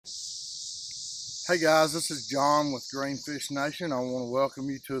Hey guys, this is John with GreenFishNation. I want to welcome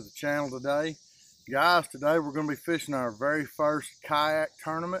you to the channel today. Guys, today we're going to be fishing our very first kayak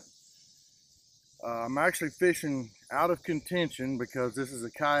tournament. I'm actually fishing out of contention because this is a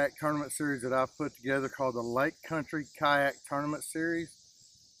kayak tournament series that I've put together called the Lake Country Kayak Tournament Series.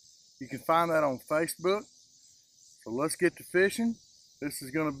 You can find that on Facebook. So let's get to fishing. This is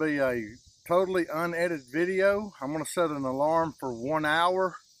going to be a totally unedited video. I'm going to set an alarm for 1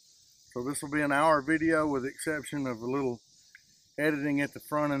 hour. So this will be an hour video with the exception of a little editing at the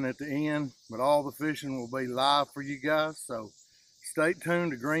front and at the end, but all the fishing will be live for you guys. So stay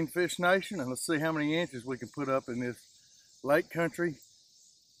tuned to GreenFishNation and let's see how many inches we can put up in this Lake Country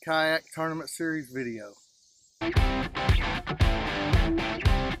Kayak Tournament Series video.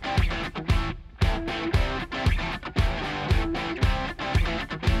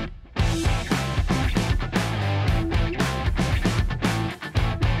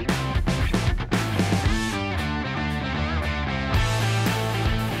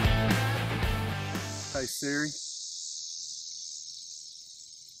 Hey Siri,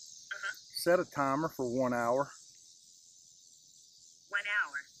 set a timer for 1 hour. 1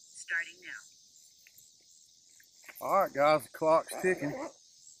 hour, starting now. All right guys, the clock's ticking.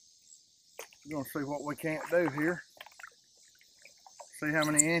 We're gonna see what we can't do here. See how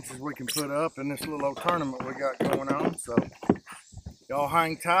many inches we can put up in this little old tournament we got going on. So y'all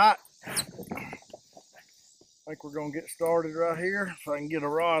hang tight. I think we're gonna get started right here if I can get a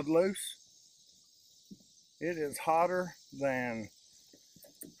rod loose. It is hotter than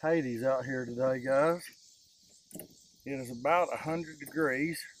Hades out here today, guys. It is about 100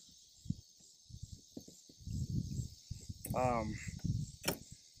 degrees.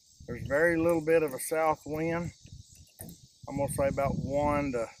 There's very little bit of a south wind. I'm gonna say about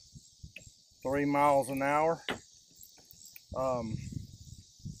 1 to 3 miles an hour.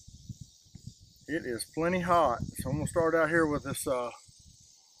 It is plenty hot. So I'm gonna start out here with this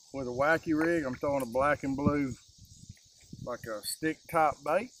with a wacky rig. I'm throwing a black and blue, like a stick top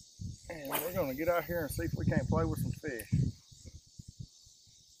bait. And we're gonna get out here and see if we can't play with some fish.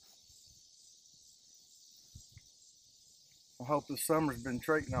 I hope this summer's been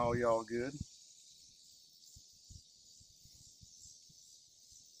treating all y'all good.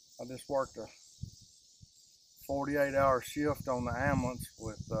 I just worked a 48-hour shift on the ambulance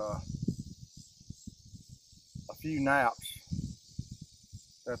with a few naps.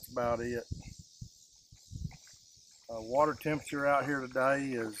 That's about it. Water temperature out here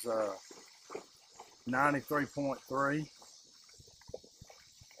today is 93.3. Looks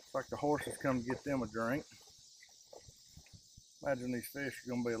like the horses come to get them a drink. Imagine these fish are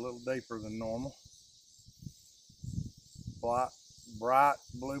going to be a little deeper than normal. Bright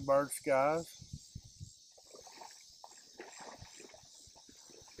bluebird skies.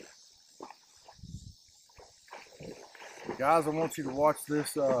 Guys, I want you to watch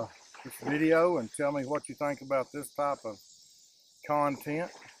this this video and tell me what you think about this type of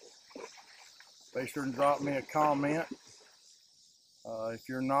content. Be sure and drop me a comment. If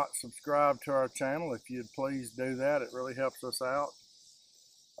you're not subscribed to our channel, if you'd please do that, it really helps us out.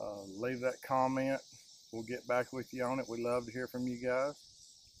 Leave that comment. We'll get back with you on it. We love to hear from you guys.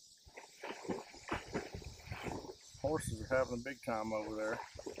 Horses are having a big time over there.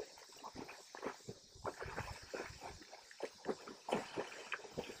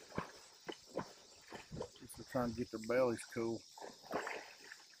 Trying to get their bellies cool.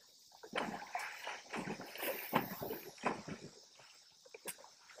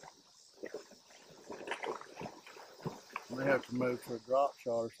 They have to move to a drop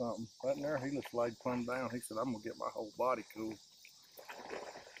shot or something. Right in there, he just laid plumb down. He said, I'm gonna get my whole body cool.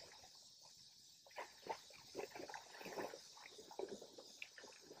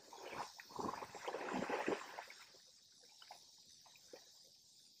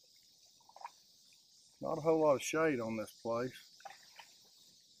 Not a whole lot of shade on this place.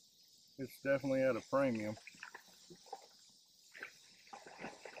 It's definitely at a premium.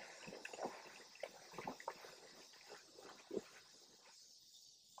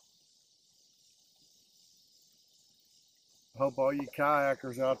 I hope all you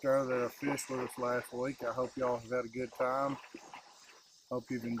kayakers out there that have fished with us last week, I hope y'all have had a good time. Hope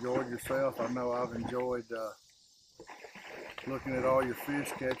you've enjoyed yourself. I know I've enjoyed looking at all your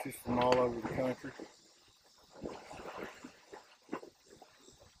fish catches from all over the country.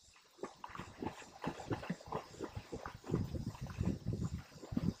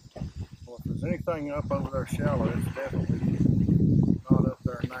 Well, if there's anything up over there shallow, it's definitely not up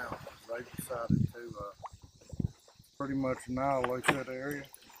there now. They've decided to pretty much annihilate that area.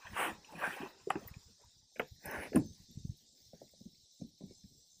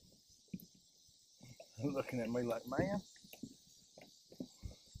 looking at me like, man,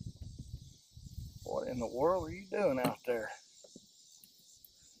 what in the world are you doing out there?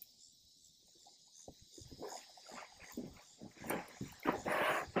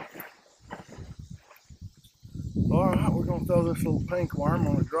 All right, we're gonna throw this little pink worm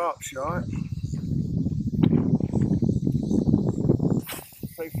on a drop shot.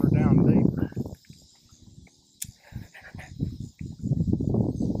 See if we're down deep.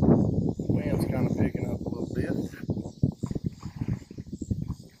 Wind's kind of picking up a little bit.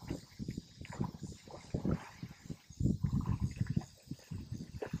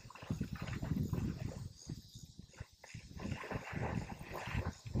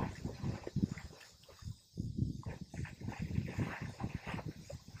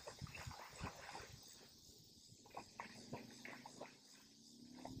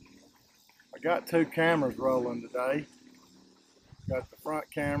 I got two cameras rolling today. Got the front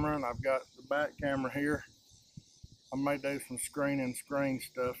camera and I've got the back camera here. I may do some screen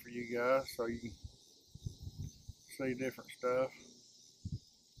stuff for you guys so you can see different stuff.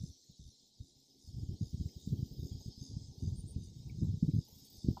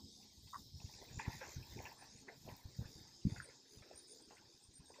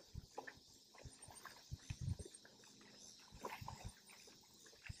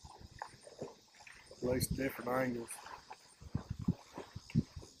 At least different angles.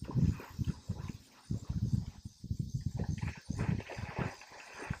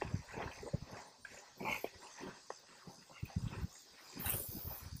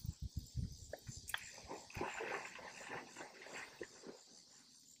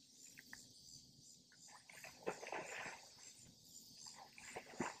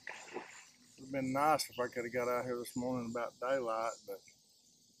 It would have been nice if I could have got out here this morning about daylight, but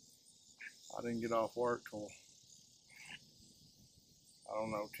I didn't get off work till, I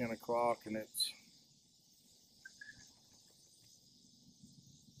don't know, 10 o'clock, and it's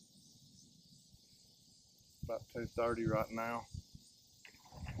about 2:30 right now.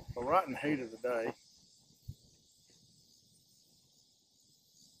 So right in the heat of the day.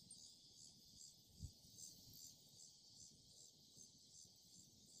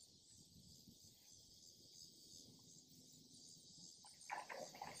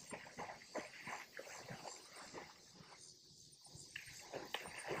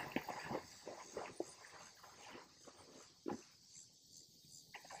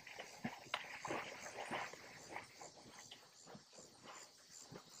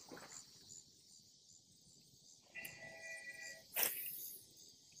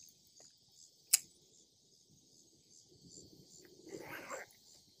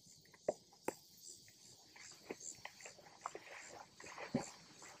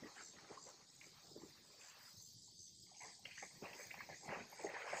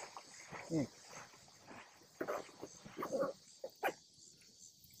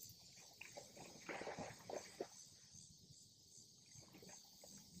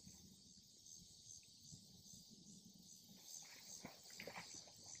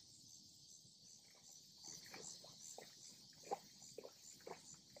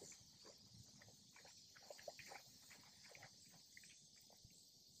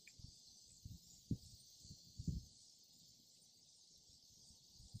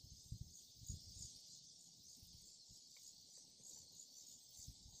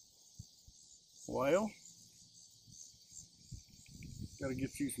 Well, gotta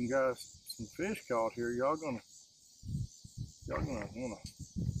get you some guys some fish caught here. Y'all gonna wanna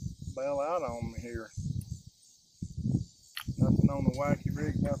bail out on me here. Nothing on the wacky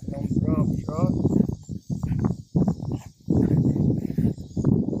rig, nothing on the drop shot.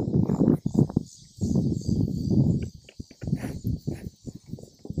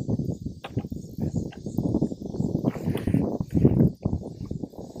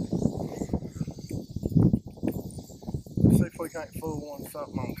 We can't fool one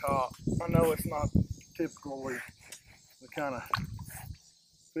something on top. I know it's not typically the kind of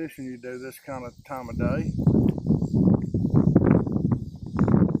fishing you do this kind of time of day.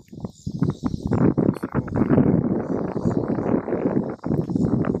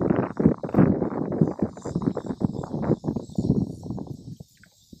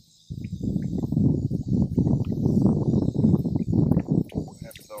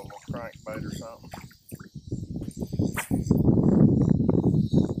 Have to throw a little crankbait or something.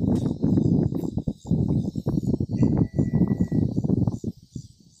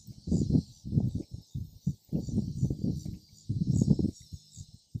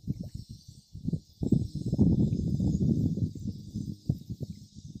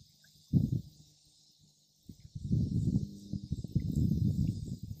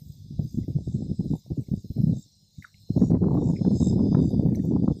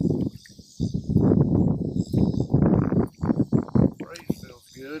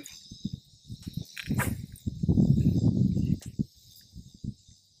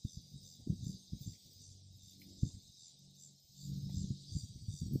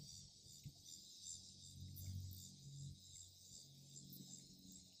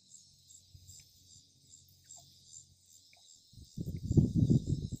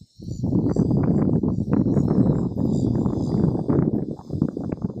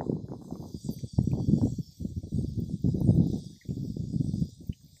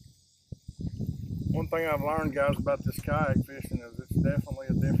 thing I've learned, guys, about this kayak fishing is it's definitely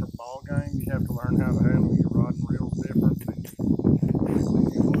a different ball game. You have to learn how to handle your rod and reel different than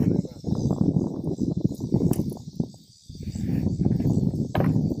you would in a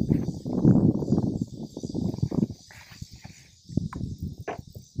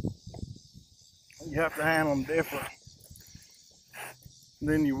you have to handle them different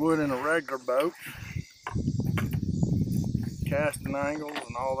than you would in a regular boat. Casting angles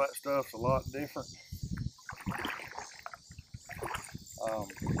and all that stuff's a lot different.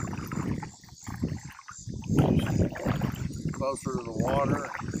 Closer to the water,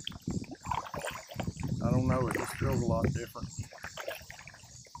 I don't know, it just feels a lot different.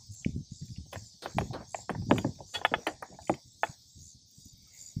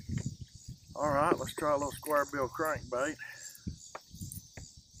 Alright, let's try a little square bill crankbait.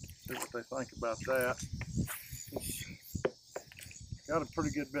 See what they think about that. It's got a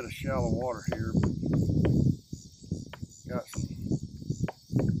pretty good bit of shallow water here, but got some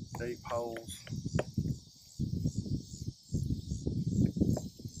deep holes.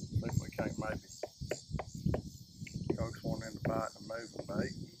 See if we can't maybe coax one into biting a moving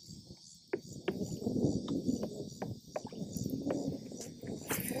bait.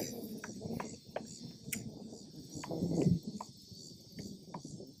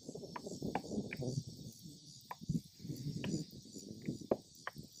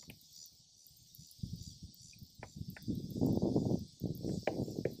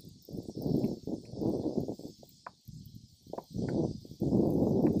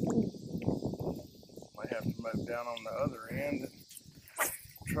 Have to move down on the other end and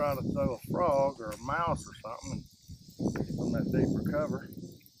try to throw a frog or a mouse or something from that deeper cover.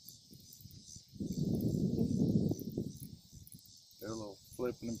 Do a little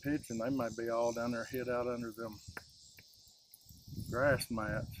flipping and pitching. They might be all down there hid out under them grass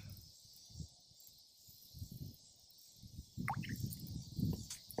mats.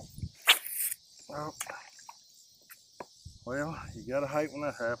 Oh. Well, you gotta hate when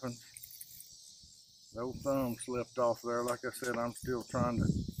that happens. The old thumb slipped off there. Like I said, I'm still trying to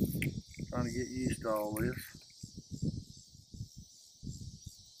get used to all this.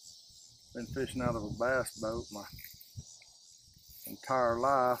 Been fishing out of a bass boat my entire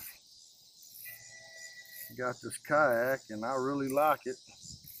life. Got this kayak and I really like it.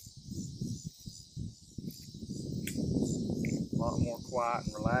 A lot more quiet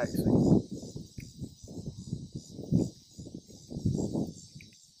and relaxing.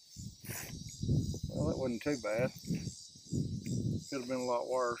 Well, that wasn't too bad. Could have been a lot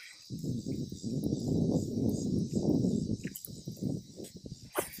worse.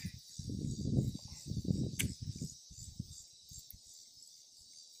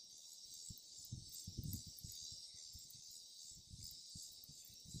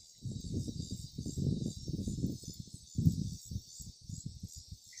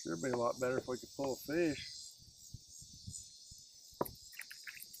 Should be a lot better if we could pull a fish.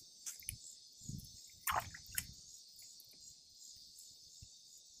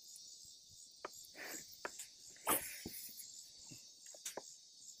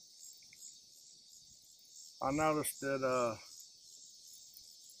 I noticed that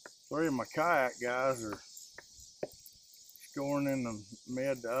 3 of my kayak guys are scoring in the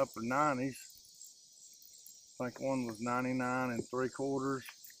mid to upper 90s. I think one was 99 3/4.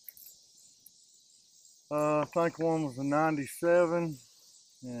 I think one was a 97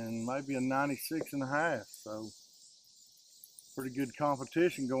 and maybe a 96 1/2. So pretty good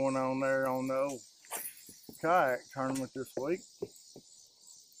competition going on there on the old kayak tournament this week.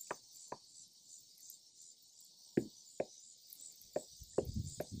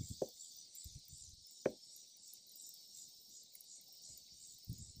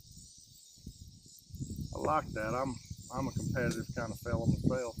 I like that. I'm a competitive kind of fella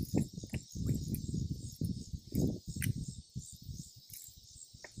myself.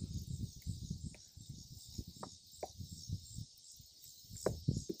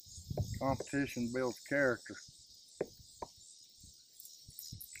 Competition builds character.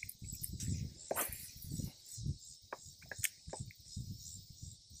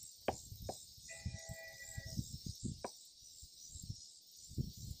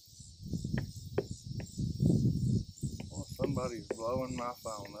 Well, somebody's blowing my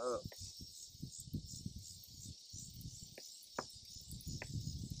phone up.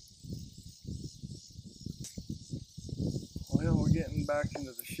 Well, we're getting back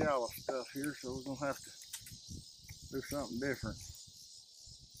into the shallow stuff here, so we're gonna have to do something different.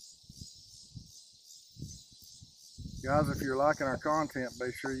 Guys, if you're liking our content,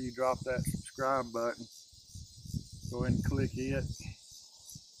 be sure you drop that subscribe button. Go ahead and click it.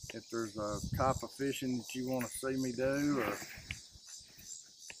 If there's a type of fishing that you want to see me do or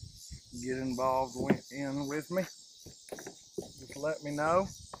get involved in with me, just let me know.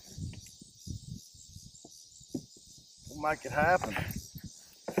 We'll make it happen.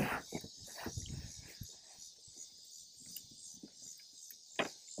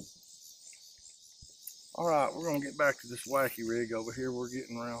 All right, we're gonna get back to this wacky rig over here. We're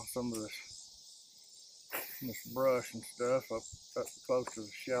getting around some of this brush and stuff up close to the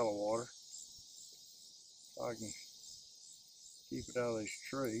shallow water, so I can keep it out of these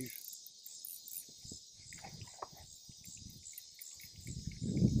trees.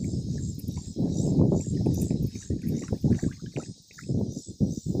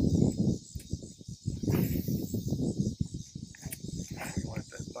 Let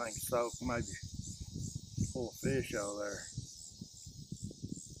that thing soak, maybe pull a fish out of there.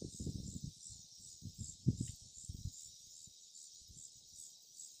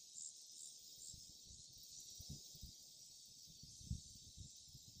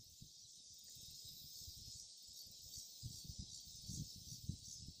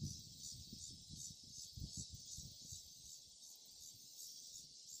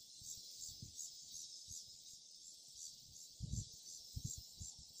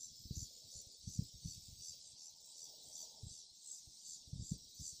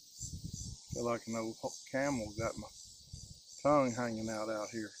 Feel like an old camel got my tongue hanging out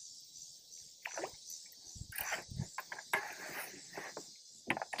here.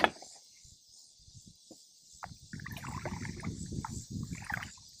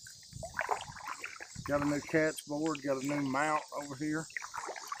 Got a new catch board, got a new mount over here.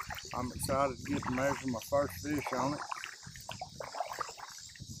 I'm excited to get to measure my first fish on it.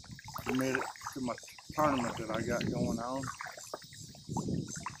 Submit it to my tournament that I got going on.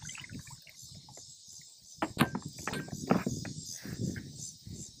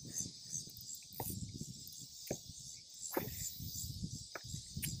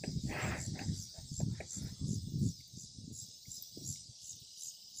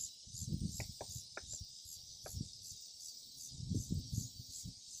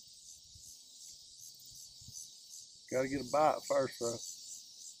 Got to get a bite first though.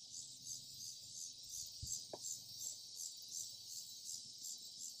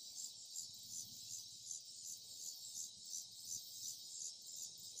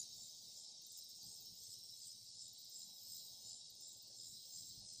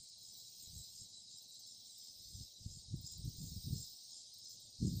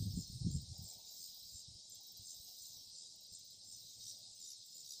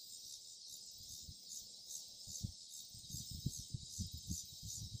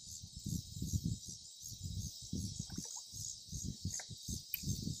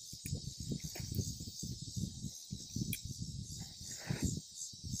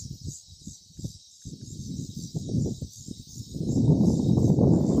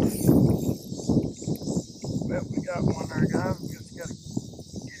 Well, we got one there, guys. We just got to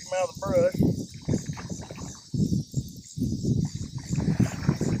get him out of the brush.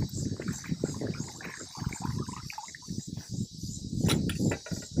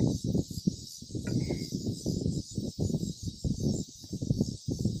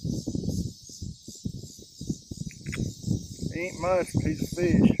 He ain't much, but he's a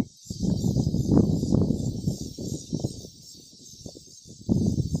fish.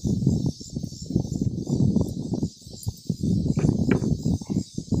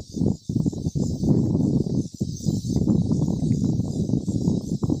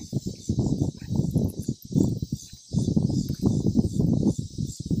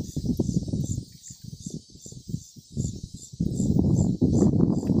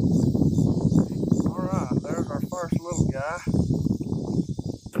 Little guy.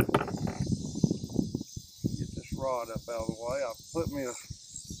 Get this rod up out of the way. I put me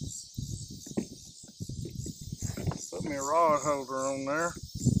a rod holder on there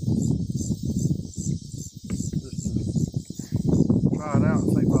just to try it out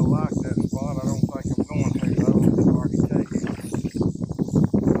and see if I like that spot. I don't think I'm going to though. I've already taken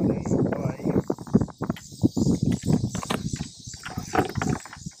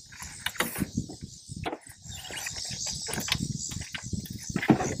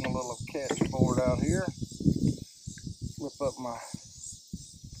catch board out here. Flip up my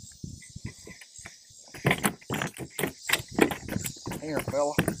here,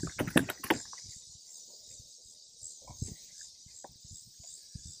 fella.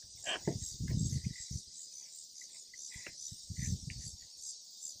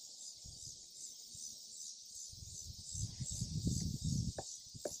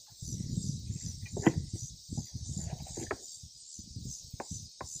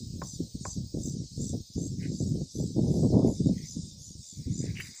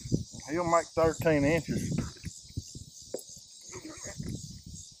 He'll make 13 inches.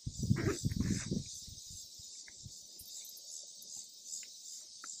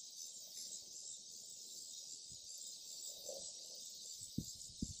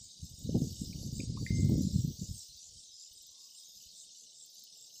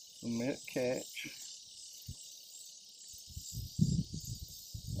 Submit catch.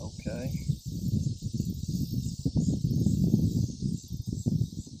 Okay.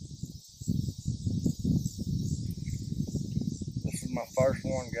 This is my first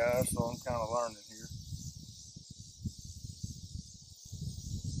one, guys, so I'm kind of learning here.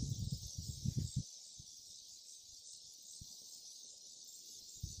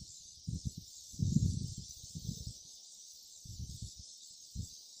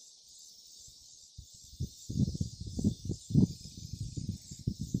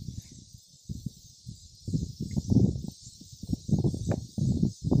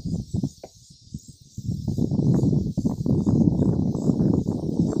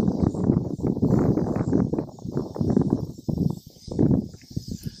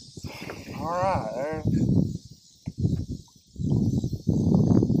 All right, there's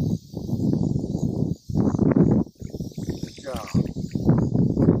good job.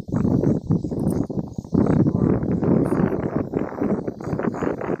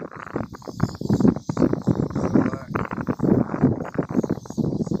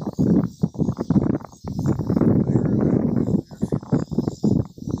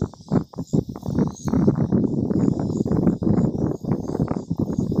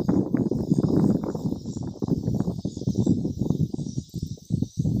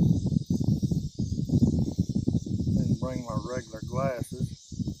 Bring my regular glasses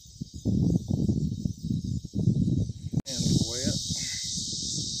and it's wet.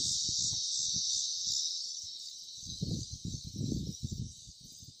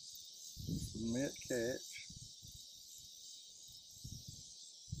 Submit catch.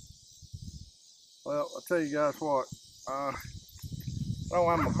 Well, I'll tell you guys what, I don't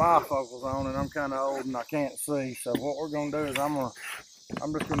have my bifocals on and I'm kind of old and I can't see, so what we're going to do is I'm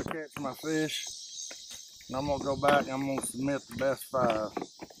just going to catch my fish. And I'm gonna go back and I'm gonna submit the best 5.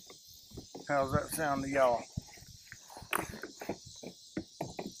 How's that sound to y'all?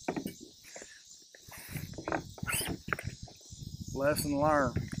 Lesson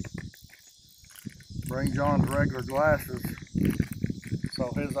learned. Bring John's regular glasses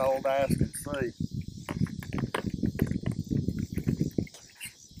so his old ass can see.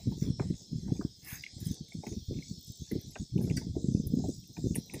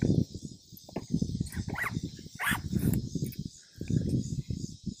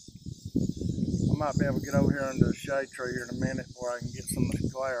 Might be able to get over here under the shade tree here in a minute where I can get some of the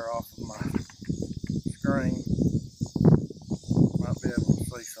glare off of my screen. Might be able to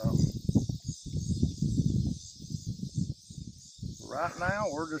see something. Right now,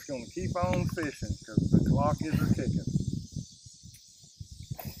 we're just going to keep on fishing because the clock is ticking.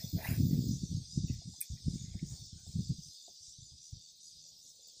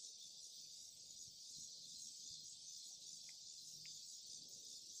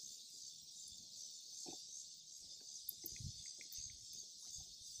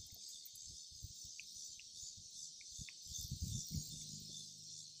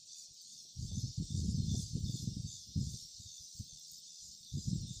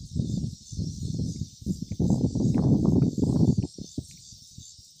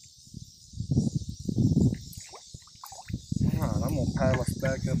 I'm gonna paddle us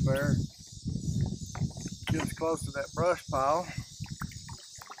back up there, get us close to that brush pile.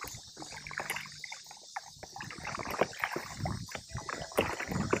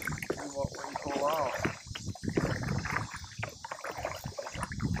 See what we can pull off.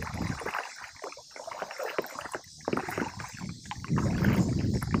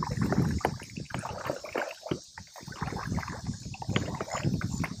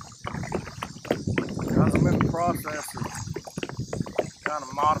 Guys, I'm in the process of kind of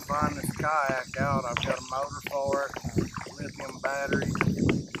modifying this kayak out. I've got a motor for it, a lithium battery,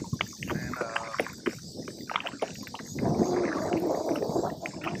 and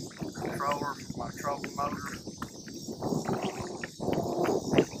controller for my trolling motor.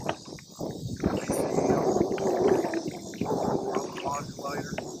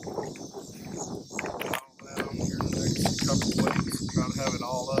 Modulator. All that on here in the next couple of weeks. Try to have it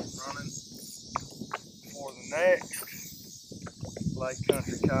all up and running for the next Lake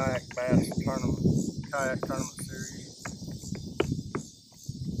Country Kayak Bass Tournament, Kayak Tournament Series.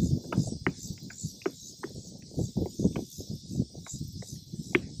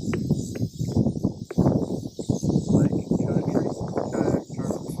 Lake Country Kayak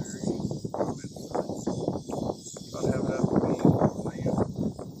Tournament Series.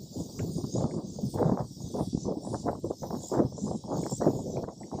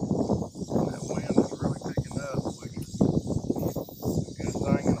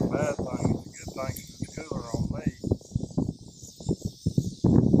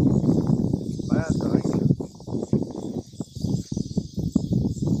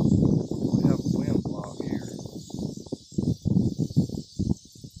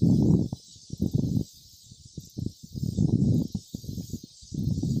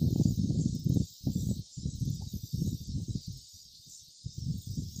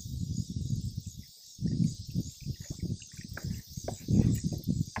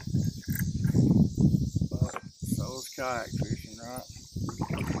 kayak fishing, right?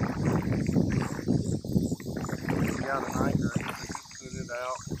 Got an anchor, put it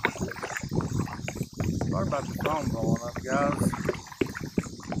out. Sorry about the phone blowing up, guys.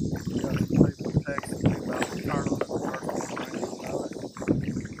 Got some people texting me about the tournament.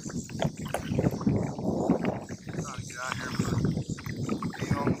 Trying to get out here for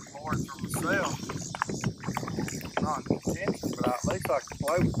being on the board for myself. Not intention, but at least I can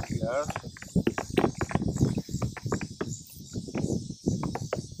play with you guys.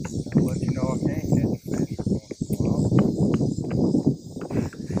 I'll let you know I can't catch a fish once in a while.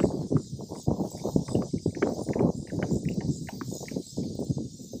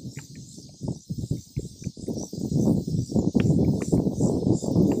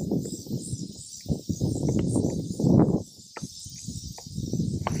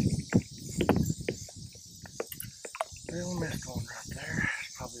 Little missed one right there.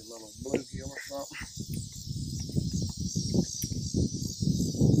 It's probably a little bluegill or something.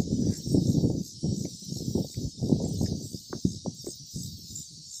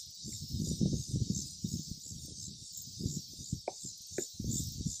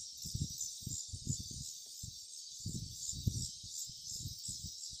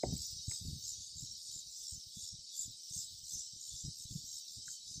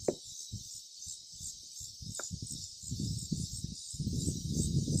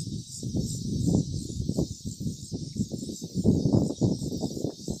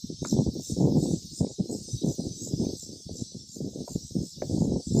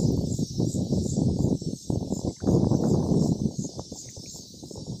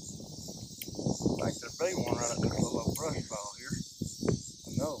 I think there'd be one right up this little brush pile here.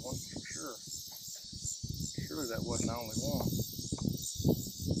 Another one for sure. Surely that wasn't the only one.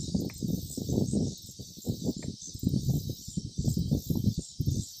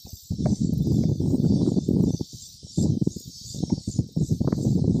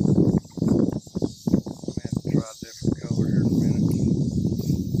 Man, try a different color here in a minute.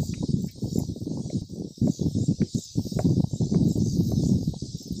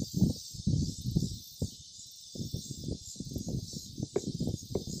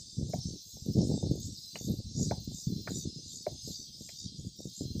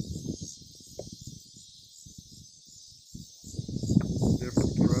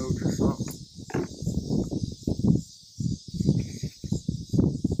 Different approach or something.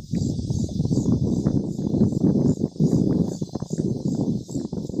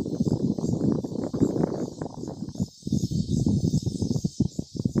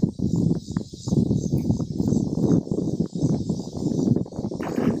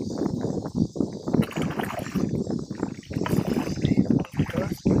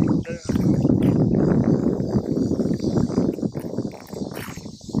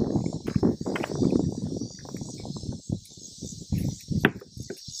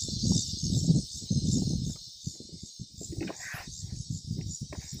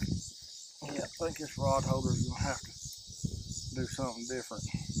 Yeah, I think this rod holder is going to have to do something different.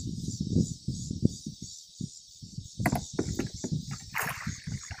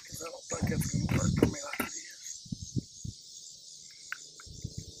 Because I don't think it's going to work for me like it is.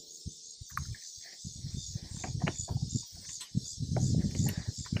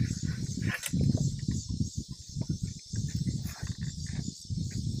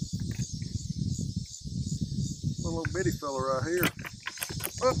 A little bitty fella right here.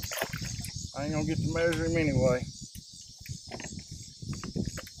 Oh, I ain't gonna get to measure him anyway.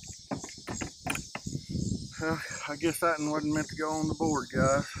 Well, I guess that one wasn't meant to go on the board,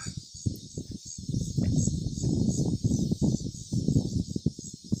 guys.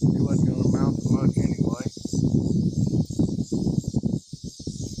 He wasn't gonna amount to much anyway.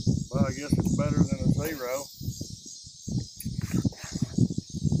 Well, I guess it's better than a 0.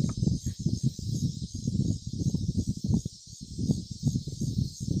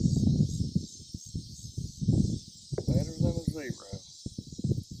 Better than a 0.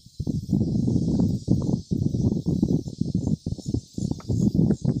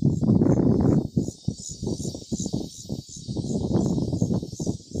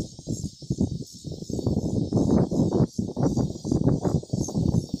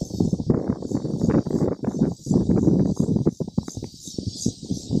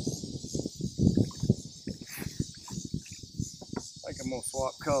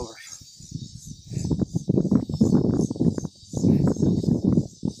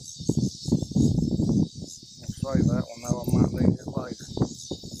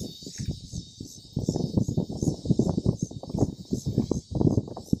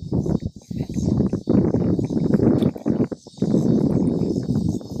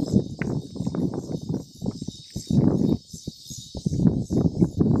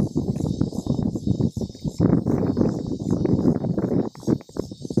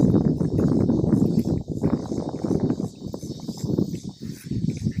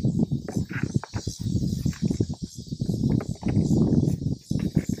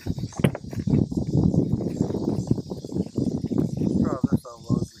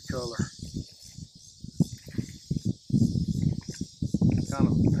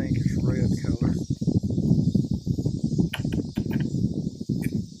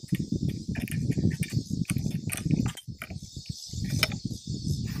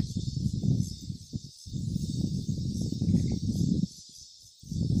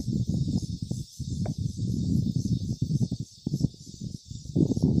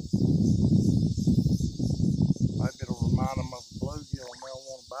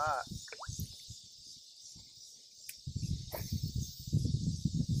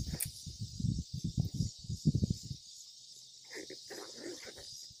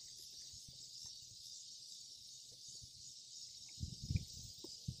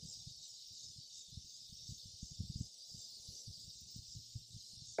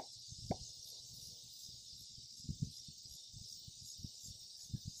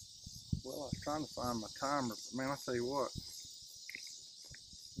 Well, I was trying to find my timer, but man, I tell you what,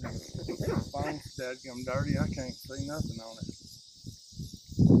 the phone's dadgum dirty. I can't see nothing on it.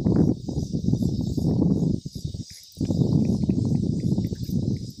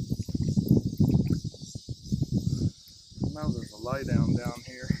 I know there's a lay down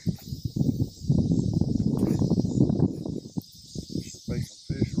here. Should be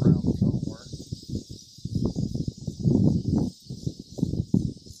some fish around somewhere.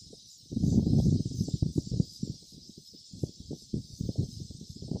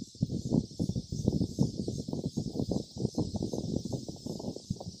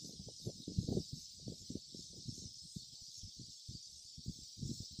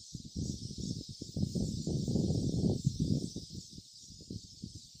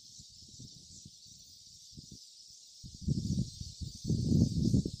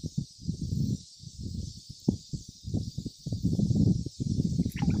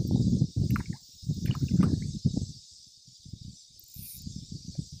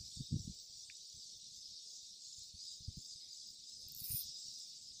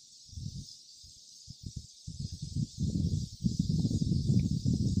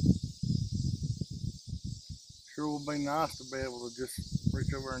 Sure would be nice to be able to just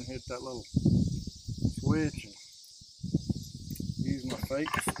reach over and hit that little switch and use my feet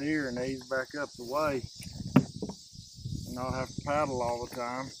to steer and ease back up the way and not have to paddle all the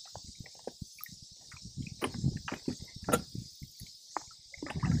time.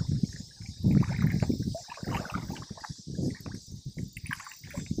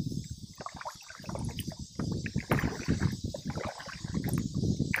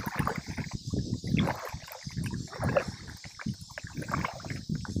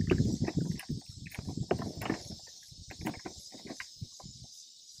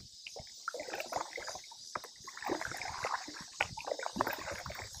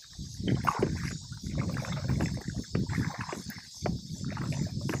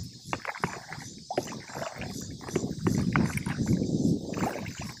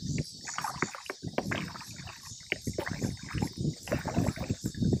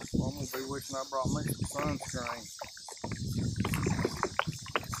 Wishing I brought me some sunscreen.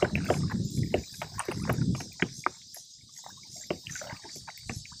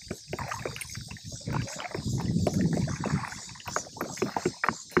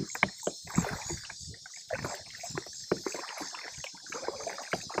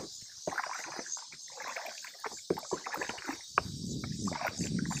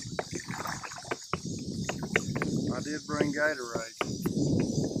 I did bring Gatorade.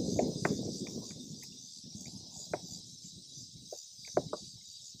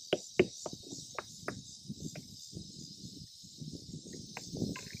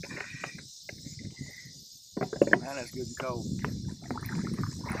 Man, that's good and cold.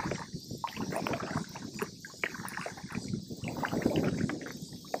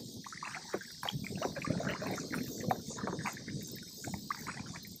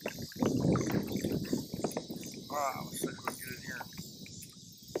 Alright, let's see if we can get in here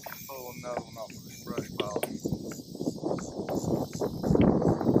and pull another one off of this brush pile.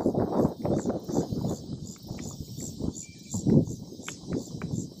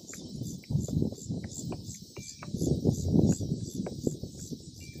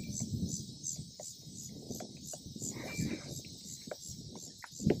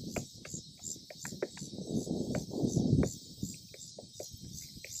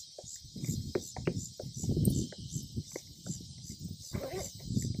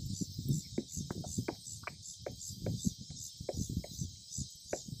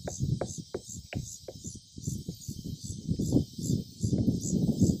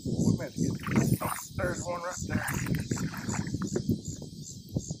 There's one right there.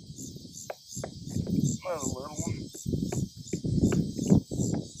 Another little one.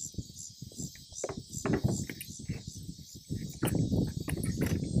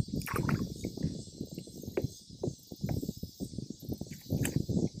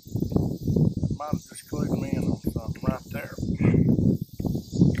 Might have just clued me in on something right there.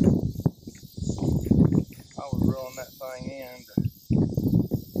 I was reeling that thing in to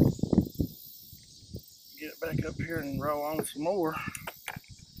get it back up here and roll on some more.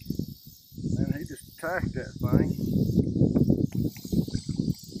 And he just attacked that thing.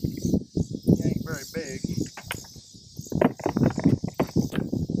 He ain't very big.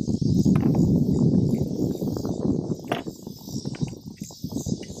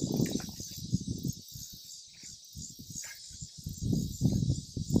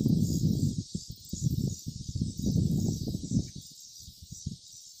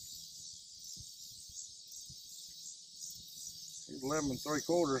 He's 11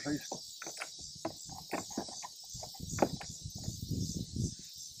 3/4. He's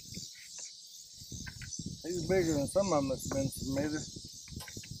bigger than some of them that's been submitted.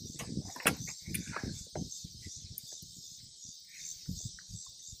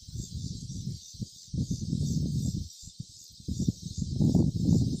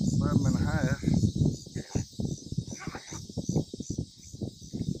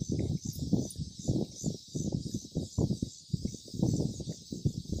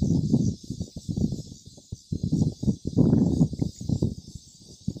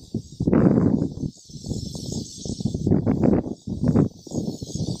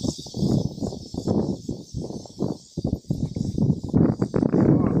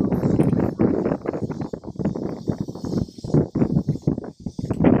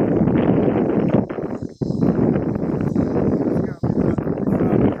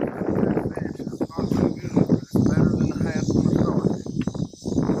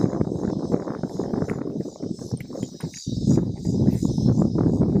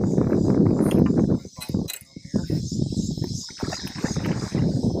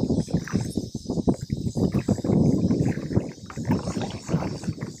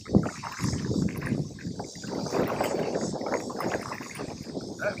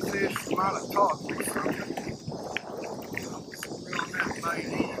 That fish might have taught me something. Reeling that bait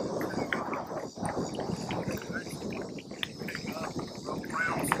in to pick up and roll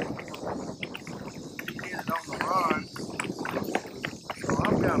around some more. Get it on the run. So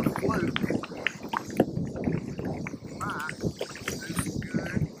I've got a fluke. Might do some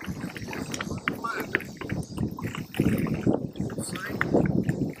good with the fluke. See?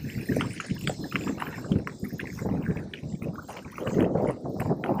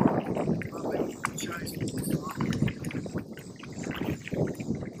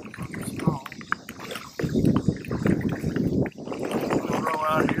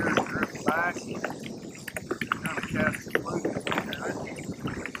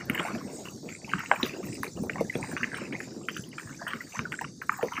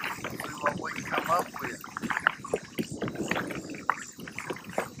 Up with.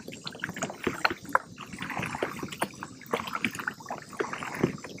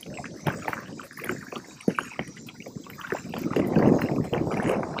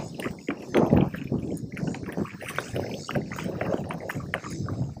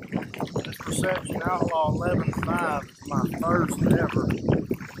 This Perception Outlaw 11.5 is my first ever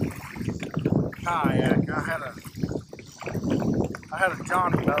kayak. I had a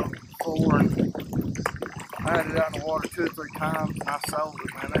Johnny boat before, and I had it out in the water 2 or 3 times, and I sold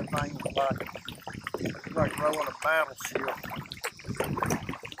it, man. That thing was like rowing a battleship.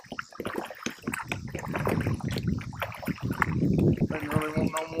 Didn't really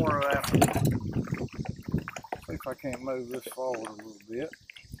want no more of that. See if I can't move this forward a little bit.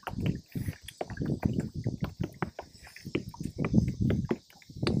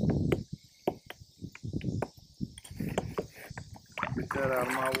 Get that out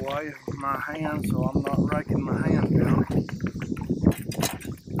of my way, my hand, so I'm not raking my hand down.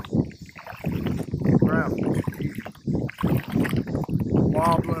 Gravel.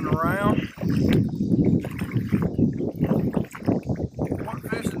 Wobbling around. What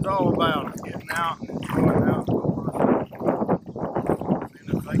fishing's all about is getting out and enjoying outdoors. And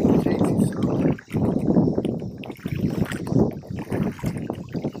if they can teach you something,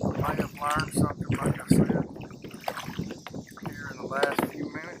 I may have learned something, like I said, here in the last few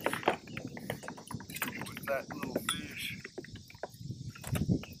minutes with that little fish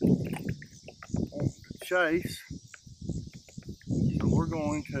wanting to chase. So we're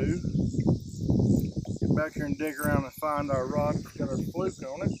going to get back here and dig around and find our rod that's got our fluke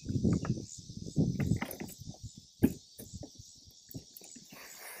on it.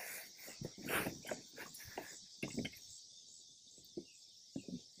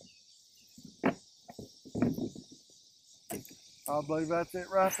 I believe that's it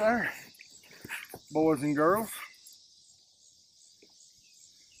right there, boys and girls.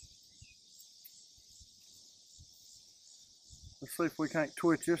 Let's see if we can't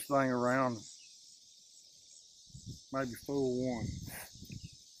twitch this thing around. Maybe fool one.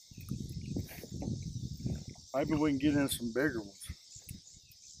 Maybe we can get in some bigger ones.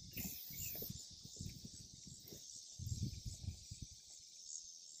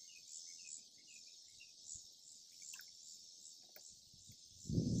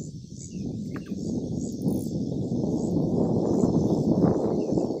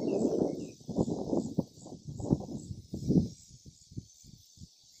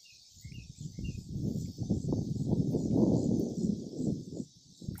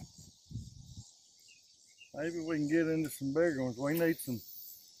 Maybe we can get into some bigger ones. We need some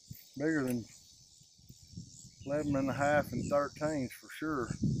bigger than 11.5 and 13s for sure.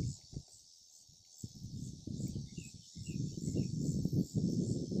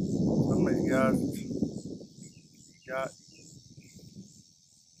 got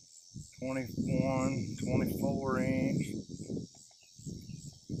 21, 24 inch.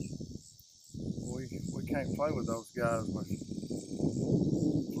 We can't play with those guys with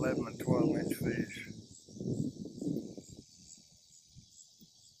 11 and 12 inch fish.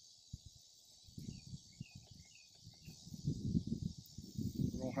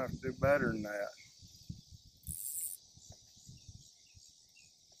 We're gonna have to do better than that.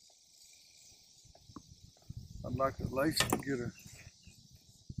 I'd like to at least get a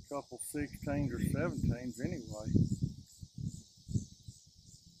couple 16s or 17s anyway.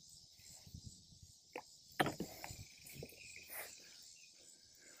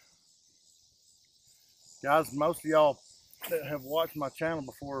 Guys, most of y'all that have watched my channel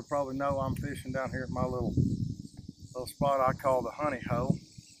before probably know I'm fishing down here at my little spot I call the honey hole.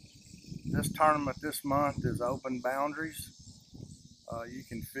 This tournament this month is open boundaries. You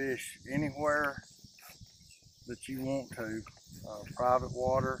can fish anywhere that you want to. Private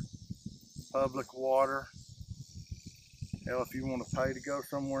water, public water. Hell, if you want to pay to go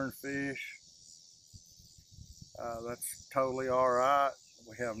somewhere and fish, that's totally alright.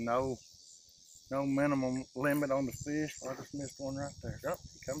 We have no minimum limit on the fish. I just missed one right there. Oh,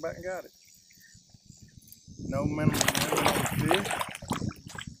 come back and got it. No minimum limit on the fish.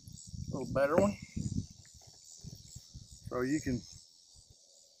 A little better one. So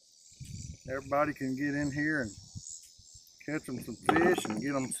everybody can get in here and catch them some fish and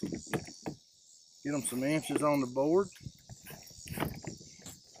get them some inches on the board,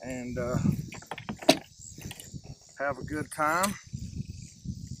 and have a good time.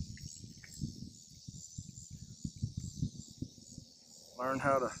 Learn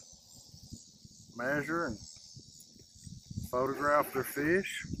how to measure and photograph their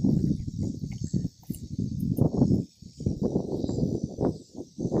fish.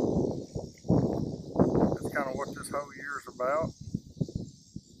 That's kind of what this whole year is about.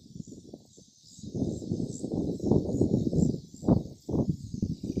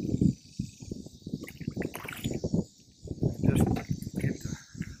 Just get to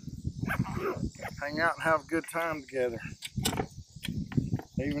hang out and have a good time together,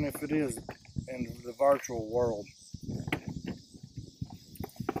 even if it is in the virtual world.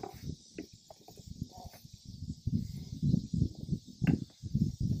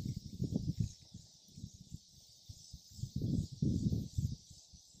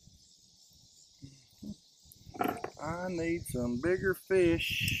 I need some bigger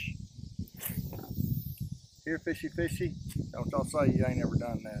fish. Here, fishy, fishy. Don't y'all say you ain't ever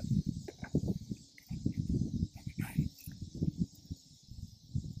done that.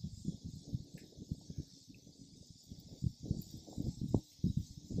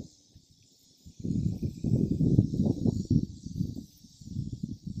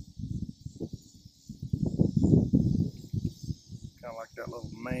 Kind of like that little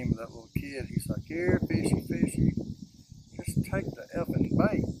meme of that little kid. He's like, here, fishy, fishy. Just take the effing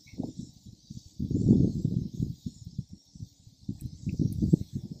bait.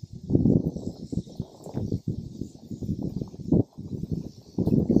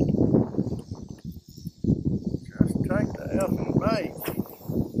 Just take the effing bait.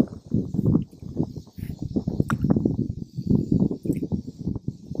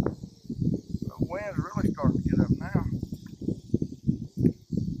 The wind's really starting to get up now.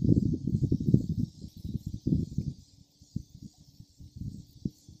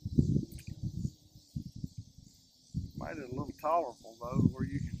 Made it a little tolerable though, where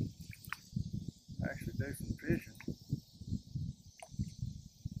you can actually do some fishing.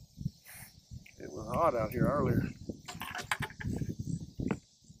 It was hot out here earlier.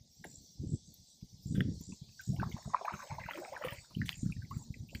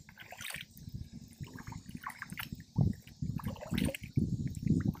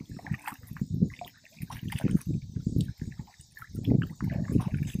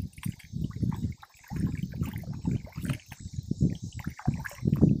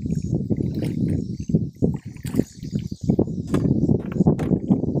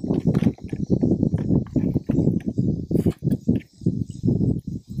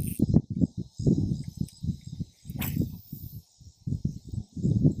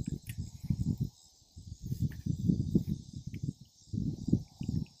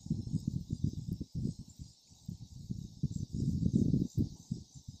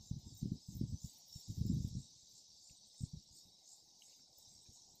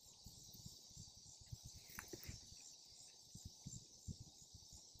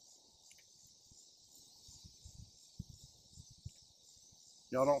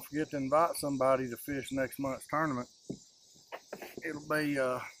 Y'all don't forget to invite somebody to fish next month's tournament. It'll be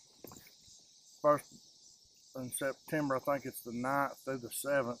first in September. I think it's the 9th through the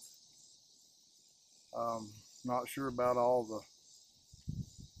 7th. Not sure about all the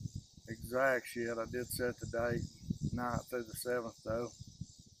exacts yet. I did set the date 9th through the 7th though.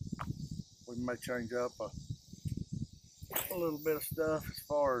 We may change up a little bit of stuff as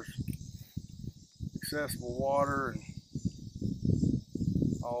far as accessible water and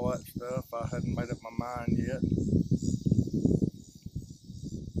all that stuff. I hadn't made up my mind yet.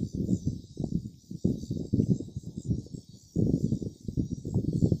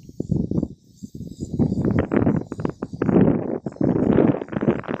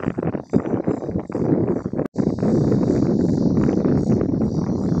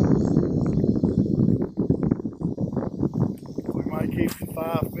 We may keep the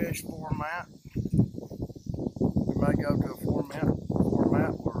 5-fish format. We may go to a format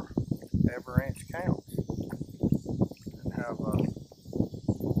where every inch counts and have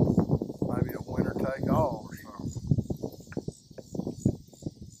maybe a winner take all or something.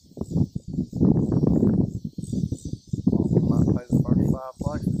 Or we might play the first 5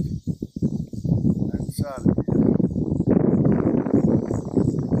 places and decide it.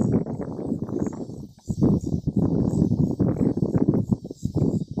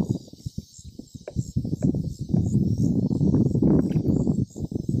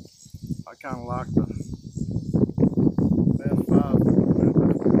 I kind of like the best 5 format.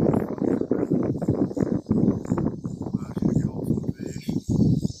 I should call some fish,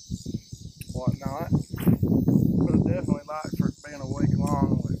 whatnot. But I definitely like for it being a week long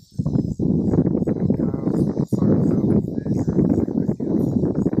with certain types of fish. That gives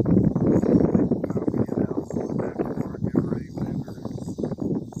time to get out and look back to work every evening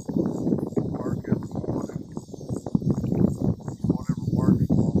or work every morning. Whatever works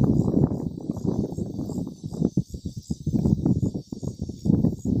for them.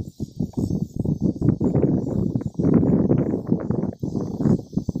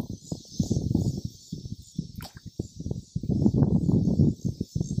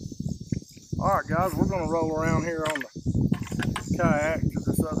 Alright guys, we're going to roll around here on the kayak to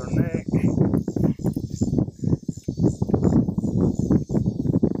this other neck.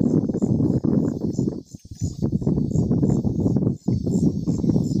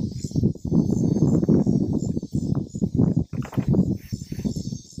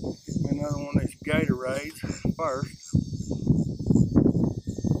 Another one of these Gatorades first.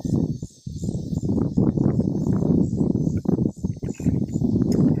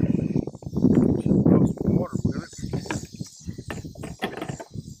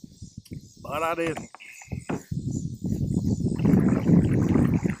 But I didn't.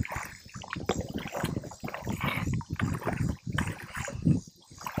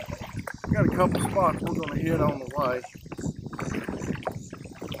 We got a couple spots we're going to hit on the way.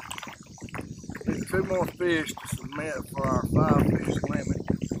 Need 2 more fish to submit for our 5-fish limit.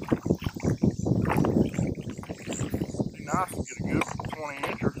 It'd be nice to get a good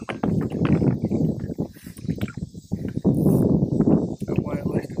 20-incher. That way at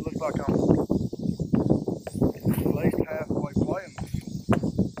least it looks like I'm at least halfway playing some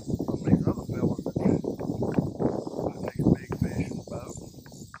of these other fellas that put these big fish in the boat.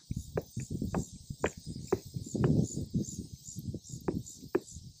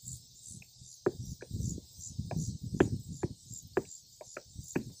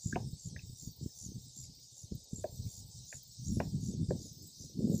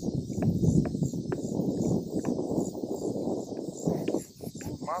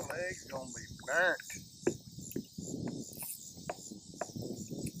 My leg's gonna be burnt.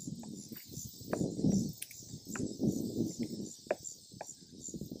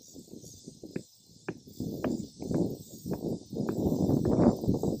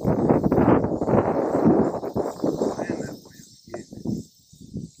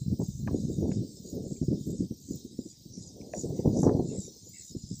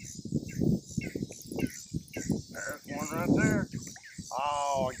 There's one right there.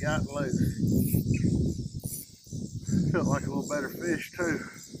 Oh, I got loose. Felt like a little better fish too.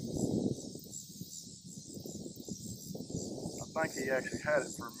 I think he actually had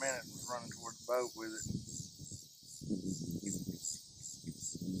it for a minute and was running toward the boat with it.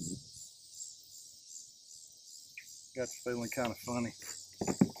 Got the feeling kind of funny.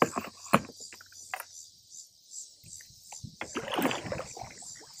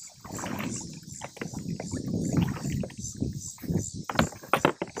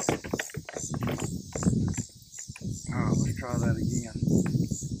 Let's try that again.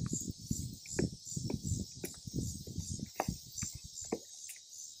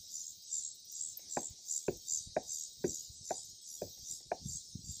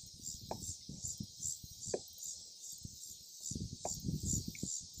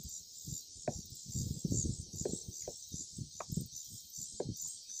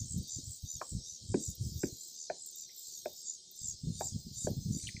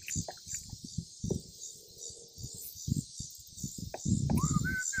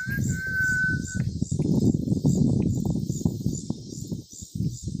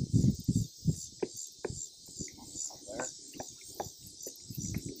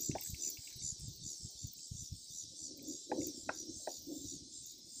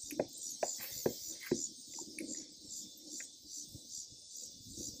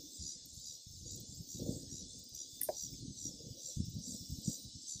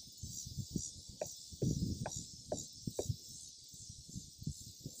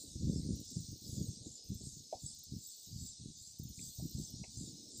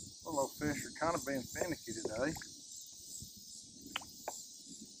 kind of being finicky today.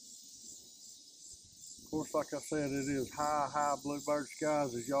 Of course, like I said, it is high bluebird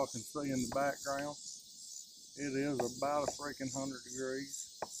skies, as y'all can see in the background. It is about a freaking 100 degrees.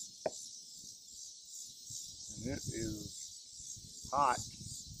 And it is hot.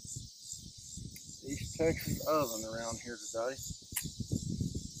 East Texas oven around here today.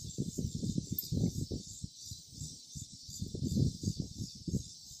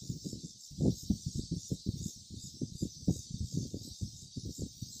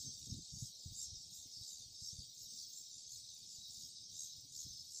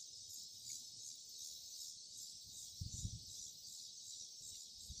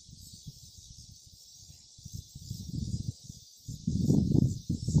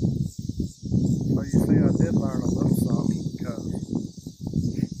 So you see, I did learn a little something, because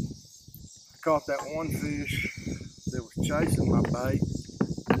I caught that one fish that was chasing my bait,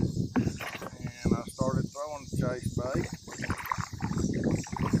 and I started throwing the chase bait,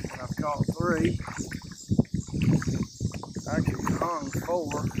 and I've caught 3. Actually hung 4.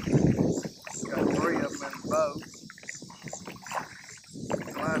 Got 3 of them in the boat.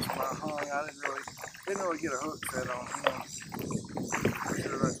 And last one I hung, I didn't really get a hook set on him. I'm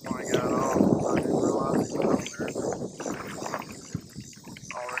sure that's why I got off. I didn't realize he was on there.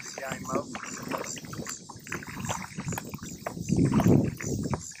 Already game over.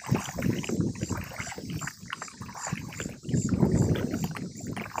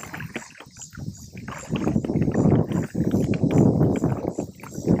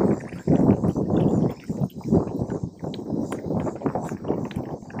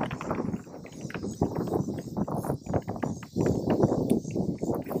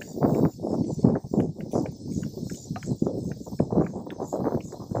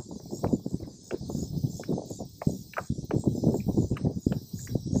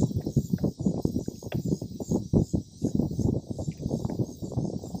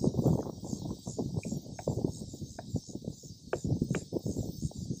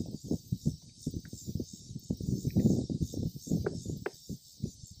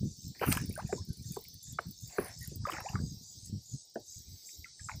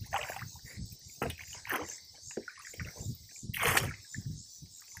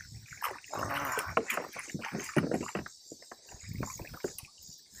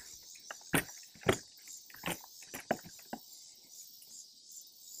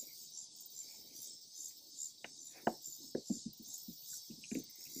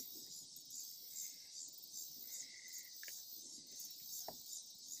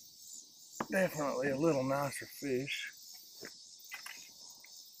 Definitely a little nicer fish.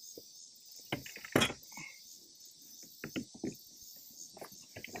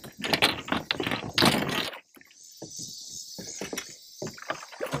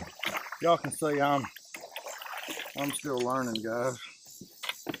 Y'all can see I'm still learning, guys.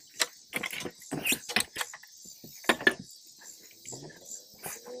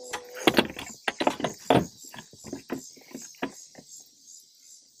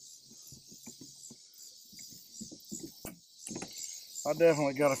 I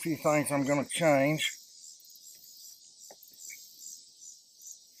definitely got a few things I'm going to change.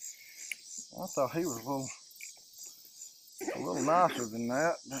 I thought he was a little nicer than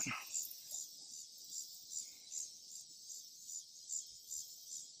that, but that's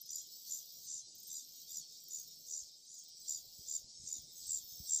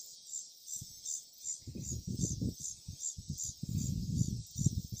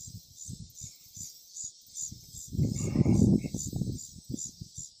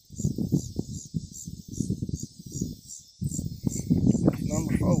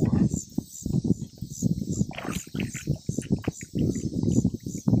number 4.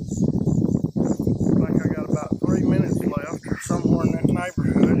 About 3 minutes left, or somewhere in that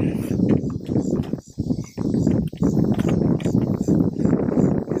neighborhood.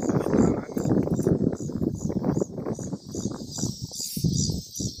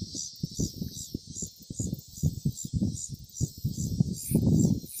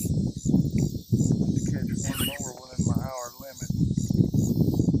 Catch one more within my hour limit.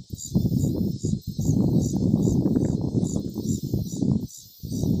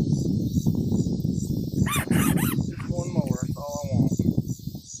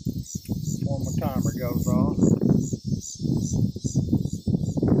 Timer goes off.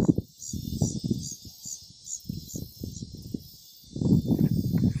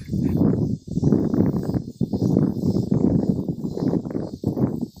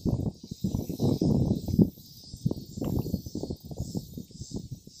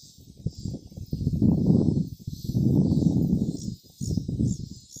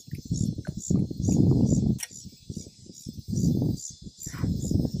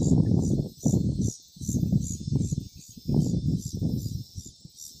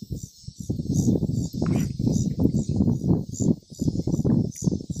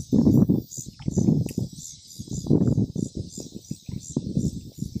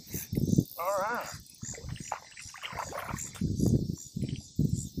 All right.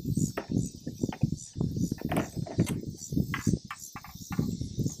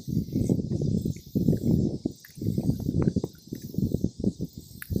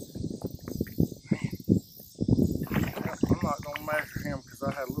 I'm not gonna measure him because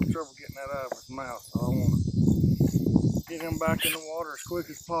I had a little trouble getting that out of his mouth. So I want to get him back in the water as quick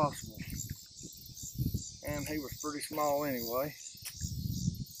as possible. And he was pretty small anyway.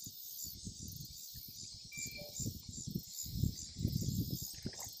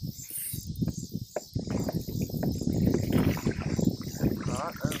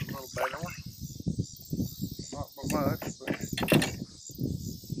 Alright, there's a little better one. Not by much, but there's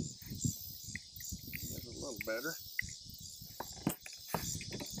a little better.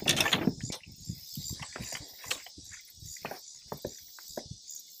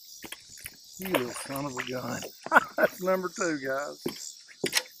 You little son of a gun. That's number 2, guys.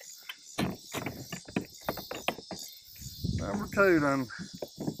 Number 2 done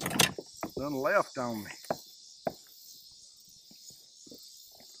left on me.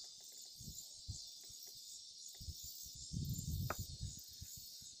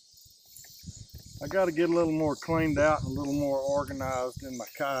 I got to get a little more cleaned out and a little more organized in my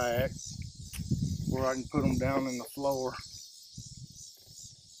kayak where I can put them down in the floor.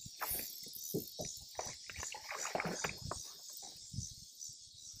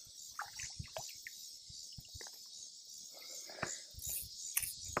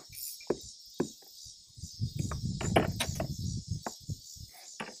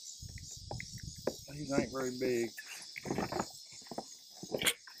 These ain't very big.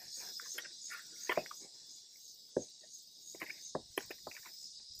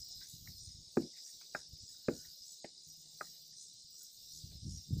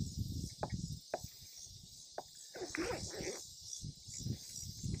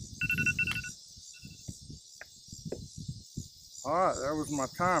 All right, that was my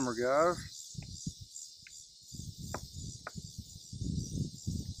timer, guys.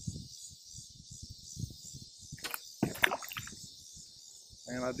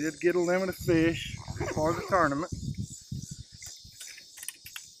 And I did get a limit of fish for the tournament.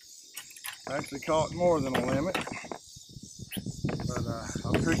 I actually caught more than a limit. But I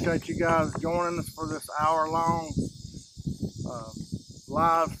appreciate you guys joining us for this hour-long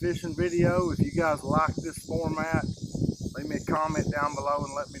live fishing video. If you guys like this format, leave me a comment down below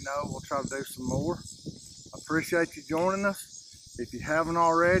and let me know. We'll try to do some more. I appreciate you joining us. If you haven't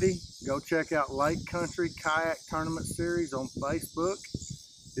already, go check out Lake Country Kayak Tournament Series on Facebook.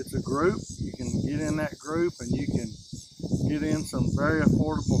 It's a group. You can get in that group and you can get in some very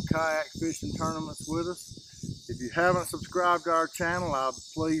affordable kayak fishing tournaments with us. If you haven't subscribed to our channel, I'd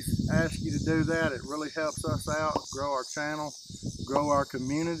please ask you to do that. It really helps us out, grow our channel, grow our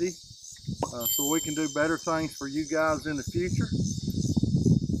community, so we can do better things for you guys in the future.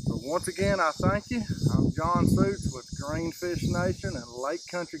 So once again, I thank you. I'm John Suits with GreenFishNation and Lake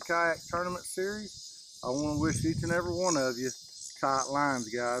Country Kayak Tournament Series. I want to wish each and every one of you tight lines,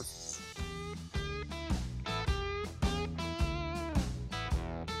 guys.